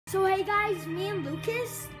So hey guys, me and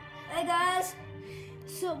Lucas. Hey guys.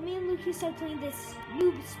 So me and Lucas are playing this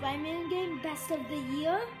new Spider-Man game, Best of the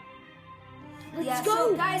Year. Let's go.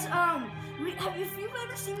 So guys, if you've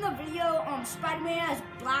ever seen the video Spider-Man as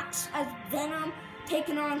Venom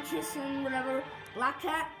taking on Kissing whatever Black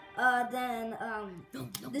Cat,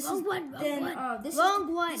 this is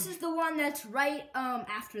the one that's right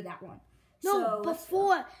after that one. No,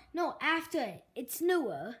 after it. It's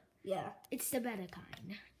newer. Yeah. It's the better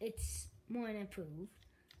kind. It's more improved.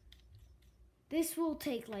 This will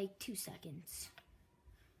take like 2 seconds.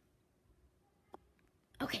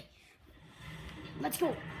 Okay. Let's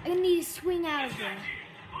go. I need to swing out of there.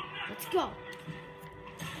 Let's go.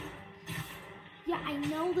 Yeah, I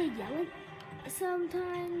know they yell it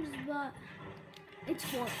sometimes, but it's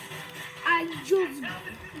fun. I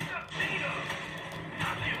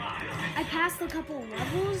passed a couple of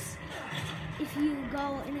levels. If you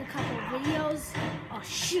go in a couple of videos, oh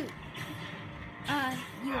shoot,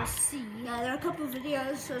 you'll see. Yeah, there are a couple of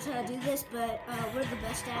videos shows how to do this, but we're the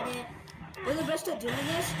best at it. We're the best at doing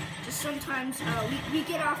this. Just sometimes we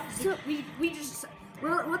get off.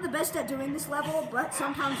 We're the best at doing this level, but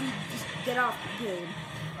sometimes we just get off the game.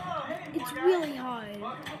 It's really hard.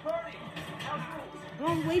 We're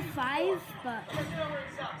on wave 5, but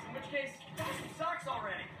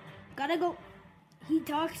gotta go. He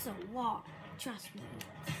talks a lot. Trust me.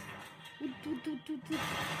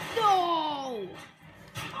 No!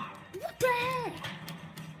 What the heck?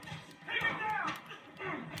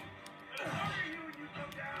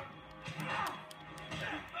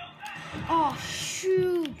 Oh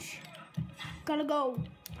shoot! Gotta go.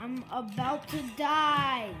 I'm about to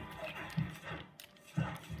die.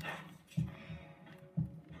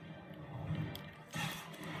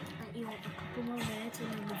 You know, a couple more minutes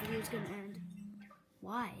and then the video's gonna end.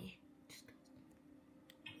 Why?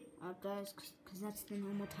 Guys, because that's the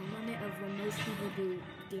normal time limit of when most people do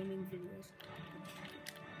gaming videos.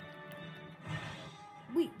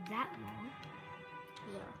 Wait, that long?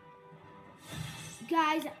 Yeah.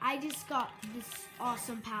 Guys, I just got this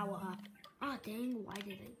awesome power up. Oh dang, why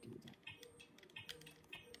did I do that?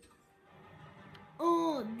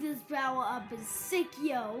 Oh, this power up is sick,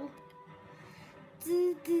 yo.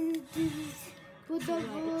 Explain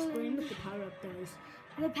what the power up does.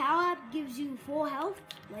 The power up gives you full health,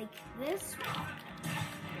 like this.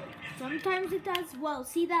 Sometimes it does. Well,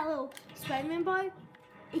 see that little Spider-Man bar?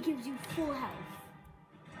 It gives you full health.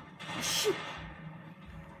 Shoot!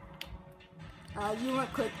 You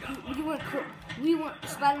weren't quick.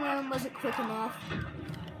 Spider-Man wasn't quick enough.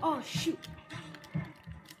 Oh shoot!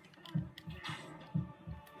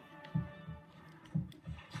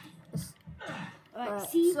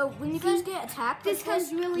 See? So when you guys get attacked, this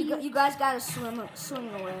guy's really. You guys gotta swing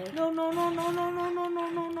away. No!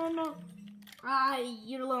 Ah,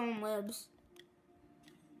 you're low on libs.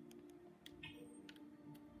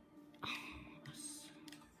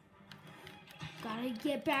 Gotta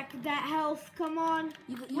get back that health. Come on.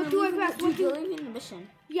 What do I press? You're leaving the mission.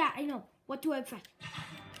 Yeah, I know. What do I press?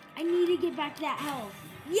 I need to get back that health.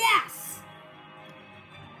 Yes.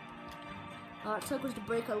 All it took was to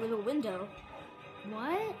break a little window.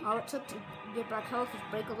 What? All it took to get back health was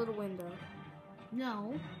break a little window.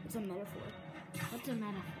 No. It's a metaphor. What's a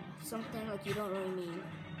metaphor? Something like you don't really mean.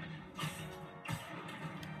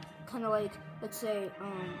 Kind of like, let's say,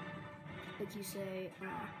 like you say,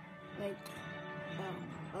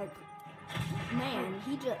 man,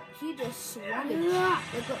 he just won the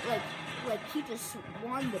he just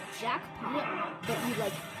won the jackpot. But you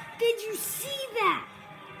like, did you see that?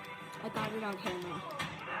 I got it on camera.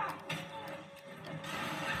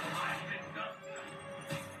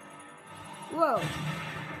 Whoa.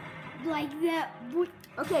 Like that.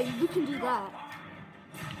 Okay, we can do that.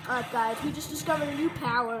 Alright guys, we just discovered a new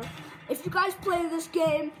power. If you guys play this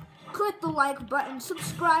game, click the like button,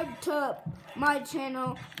 subscribe to my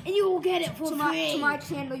channel, and you will get it for free. To my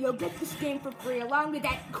channel, you'll get this game for free, along with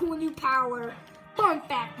that cool new power. Fun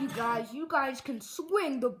fact, you guys can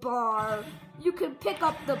swing the bar. You can pick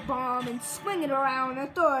up the bomb and swing it around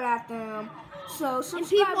and throw it at them. So subscribe. And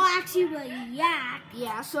people actually react.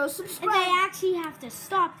 Yeah, so subscribe. And they actually have to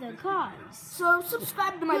stop the cars. So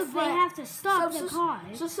subscribe to my friend. They have to stop the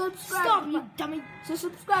cars. So subscribe. Stop, you dummy. So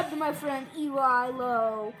subscribe to my friend Eli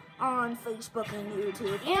Lowe on Facebook and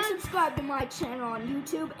YouTube. And subscribe to my channel on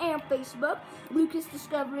YouTube and Facebook, Lucas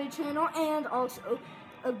Discovery Channel, and also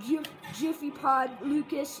a Jiffy Pod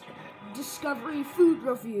Lucas Discovery Food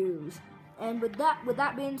Reviews. And with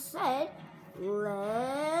that being said,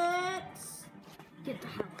 let's get the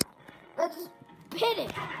hell out. Let's hit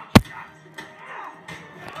it.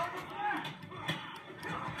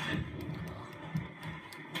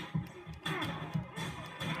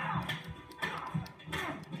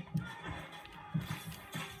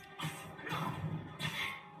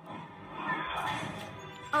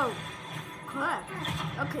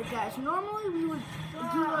 Okay, guys. Normally we would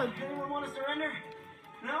do a. Anyone want to surrender?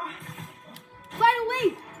 No? Final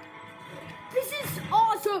wave! This is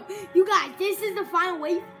awesome! You guys, this is the final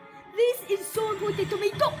wave. This is so important to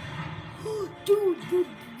me. Go! Dude,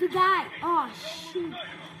 the guy. Oh, shoot.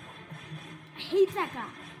 I hate that guy.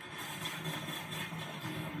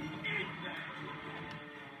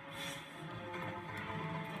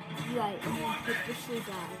 Right, and then pick this little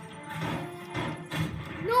guy.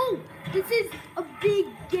 No! This is a big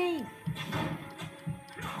game.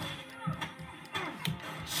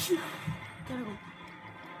 Shoot. Gotta go.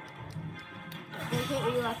 They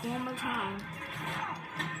hit you like one more time.